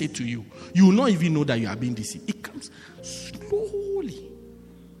reveals it to you, you will not even know that you are being deceived. It comes slowly,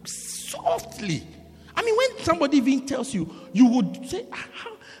 softly. I mean, when somebody even tells you, you would say,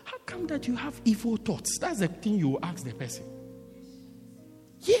 how come that you have evil thoughts? That's the thing you will ask the person.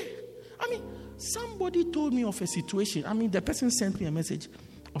 Yeah. I mean, somebody told me of a situation. I mean, the person sent me a message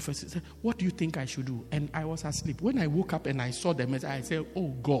of a situation. What do you think I should do? And I was asleep. When I woke up and I saw the message, I said, oh,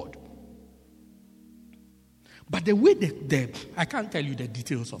 God. But the way I can't tell you the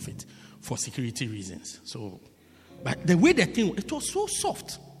details of it for security reasons. But the way the thing, it was so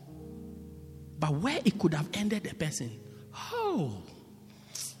soft. But where it could have ended the person,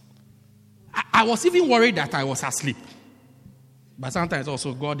 I was even worried that I was asleep. But sometimes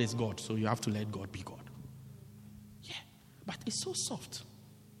also God is God, so you have to let God be God. Yeah, but it's so soft.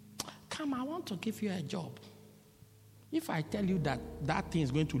 Come, I want to give you a job. If I tell you that thing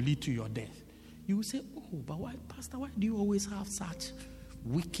is going to lead to your death, you will say, oh, but why, Pastor, why do you always have such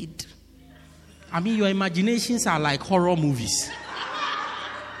wicked? I mean, your imaginations are like horror movies.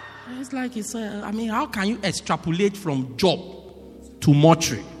 It's like, how can you extrapolate from job to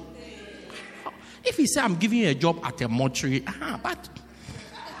mortuary? If you say, I'm giving you a job at a mortuary,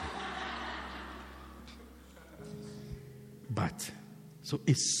 but, so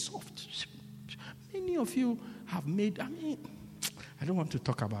it's soft. Many of you have made, I don't want to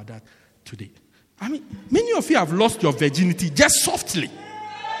talk about that today. Many of you have lost your virginity just softly.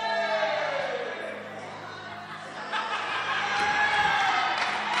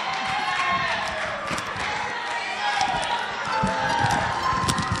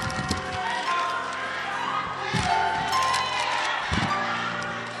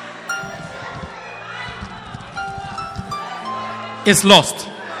 It's lost.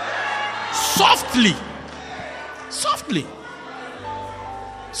 Softly.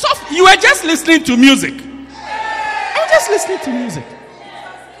 You were just listening to music. I'm just listening to music.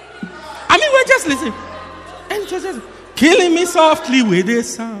 We're just listening. And just killing me softly with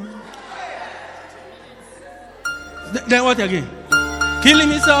this sound. Then what again? Killing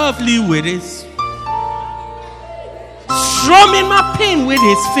me softly with this. Strumming my pain with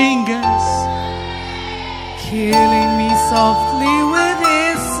his fingers. Killing me softly with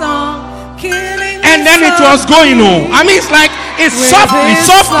his song. And then it was going on. It's like, it's softly.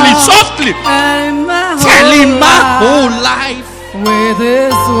 Telling my whole life. With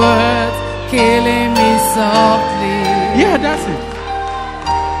his words, killing me softly. Yeah, that's it.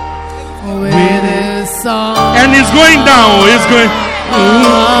 With his song. And it's going down. It's going.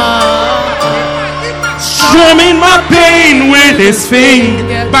 Strumming my pain with his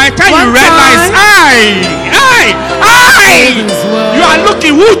finger. By the time you realize, you are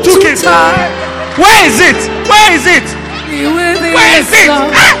looking, who took it? Where is it? Where is it?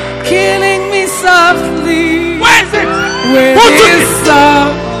 Killing me softly. Where is it? Who took it?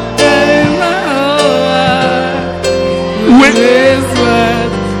 With his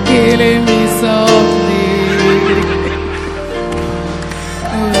word, killing me softly.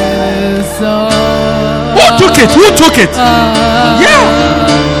 With his song. Who took it? Yeah.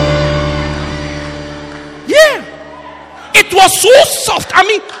 It was so soft.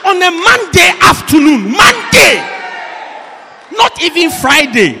 On a Monday afternoon. Not even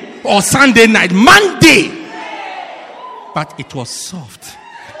Friday or Sunday night. Monday. But it was soft.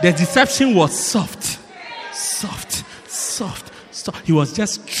 The deception was soft. He was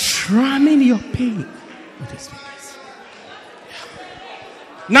just strumming your pain with his fingers.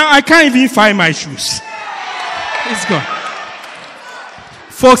 Now I can't even find my shoes. It's gone.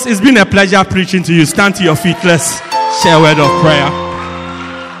 Folks, it's been a pleasure preaching to you. Stand to your feet. Let's share a word of prayer.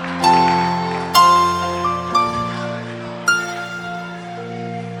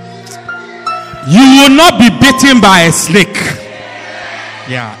 You will not be bitten by a snake.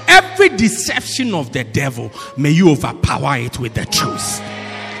 Yeah. Every deception of the devil, may you overpower it with the truth.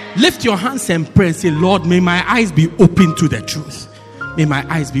 Lift your hands and pray and say, Lord, may my eyes be open to the truth. May my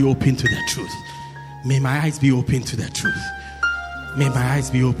eyes be open to the truth. May my eyes be open to the truth. May my eyes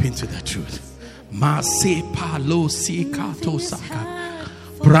be open to the truth. Mase palo si kato saka.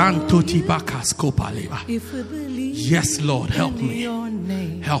 Branto tibakas kopaleba. Yes, Lord, help me.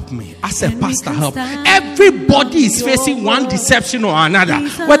 Help me. As a pastor, help. Everybody is facing one deception or another.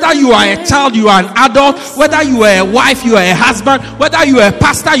 Whether you are a child, you are an adult, whether you are a wife, you are a husband, whether you are a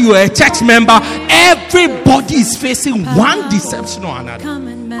pastor, you are a church member, everybody is facing one deception or another. Come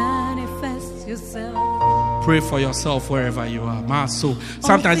and manifest yourself. Pray for yourself wherever you are. So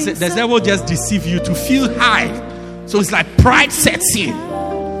sometimes the devil just deceive you to feel high. So it's like pride sets in.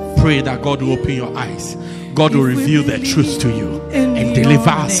 Pray that God will open your eyes. God will reveal the truth to you and deliver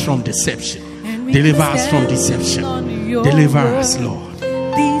us from deception. Deliver us from deception. Deliver us, Lord.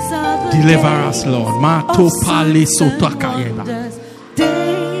 Deliver us, Lord. Mato pale sotakayeba.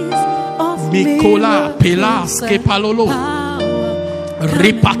 Mikola pelas ke palolo.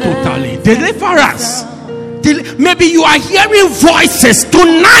 Ripatotale. Deliver us. Maybe you are hearing voices.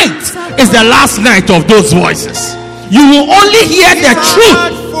 Tonight is the last night of those voices. You will only hear the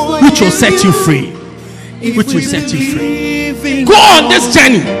truth, which will set you free. Which will set you free. Go on this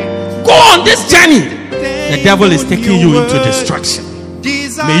journey. Go on this journey. The devil is taking you into destruction.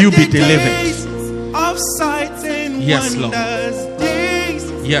 May you be delivered. Yes, Lord.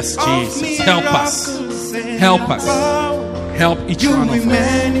 Yes, Jesus. Help us. Help us. Help each one of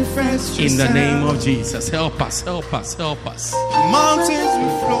us. In the name of Jesus. Help us. Help us. Help us. Mountains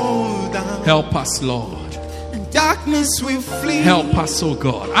will flow down. Help us, Lord. Darkness will flee. Help us, oh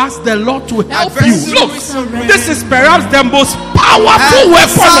God. Ask the Lord to help you. Look, this is perhaps the most powerful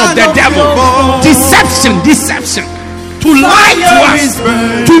weapon of the devil. Deception, deception. To lie to us,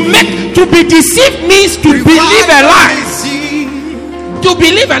 to be deceived means to believe a lie. To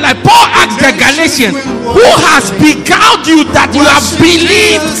believe a lie. Paul asked the Galatians, who has beguiled you that you have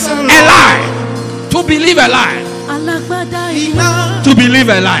believed a lie? To believe a lie. To believe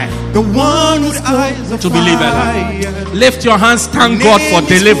a lie. The one with eyes of To believe a lie. Lift your hands, thank God for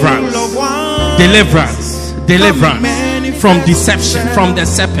deliverance. Deliverance. Deliverance from deception, from the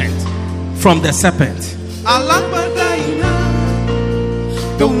serpent. From the serpent.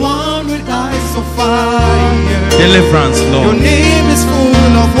 The one with eyes of fire. Deliverance, Your Lord. name is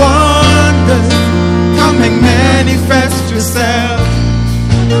full of wonders. Come and manifest yourself.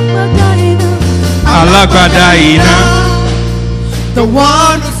 Alagbadaina. The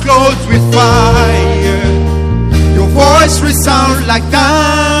one who's clothed with fire. Your voice resounds like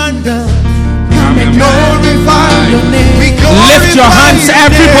thunder. Come and glorify your name. We Lift your hands,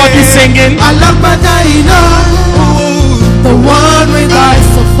 everybody singing. Alagbadaina. The one with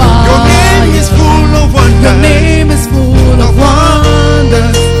eyes of fire. Your name is full of wonders. Your name is full of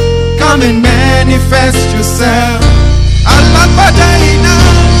wonders. Come and manifest yourself. Alagbadaina.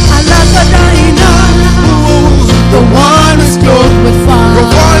 The one who's clothed with fire. Your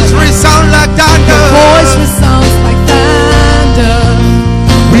voice resounds like thunder. Your voice resounds like thunder.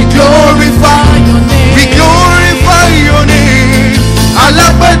 We glorify your name. We glorify your name.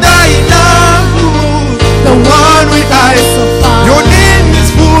 Alagbadaina. The one with eyes of fire. Your name is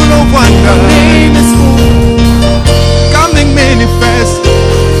full of wonder. Your name is full. Come and manifest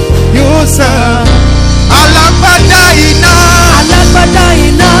yourself. Alagbadaina.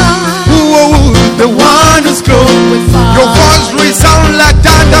 The one who's clothed with fire. Your voice resounds like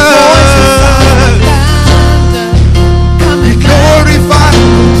thunder.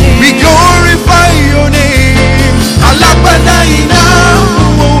 We glorify your name. Alagbadaina.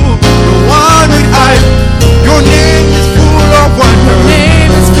 The one with eyes. Your name is full of wonder.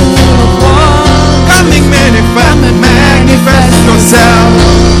 Come and manifest yourself.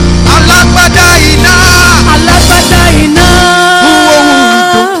 Alagbadaina.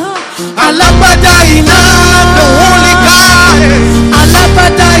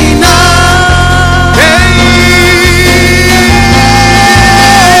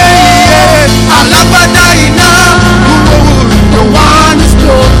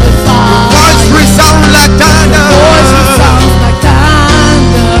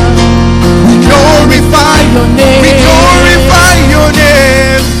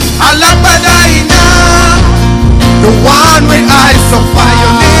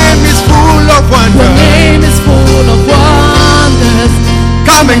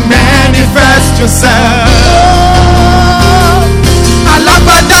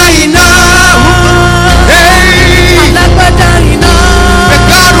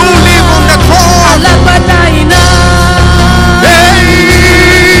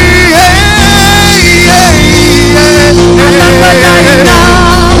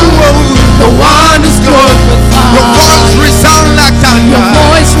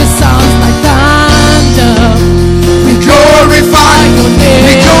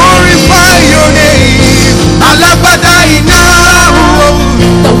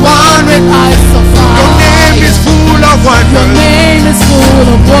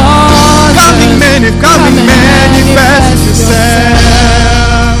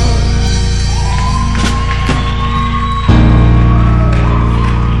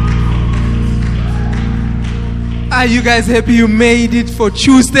 Are you guys happy you made it for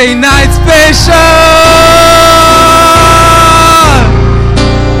Tuesday night special?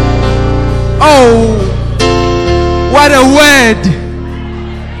 Oh, what a word!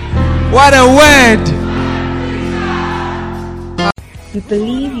 What a word! We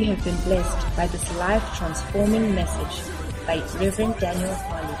believe you have been blessed by this life-transforming message by Reverend Daniel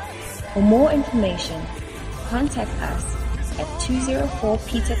Harley. For more information, contact us at 204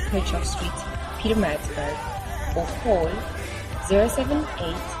 Peter Kirchhoff Street, Pietermaritzburg, or call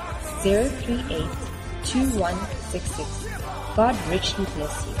 078-038-2166. God richly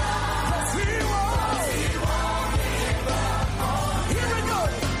bless you.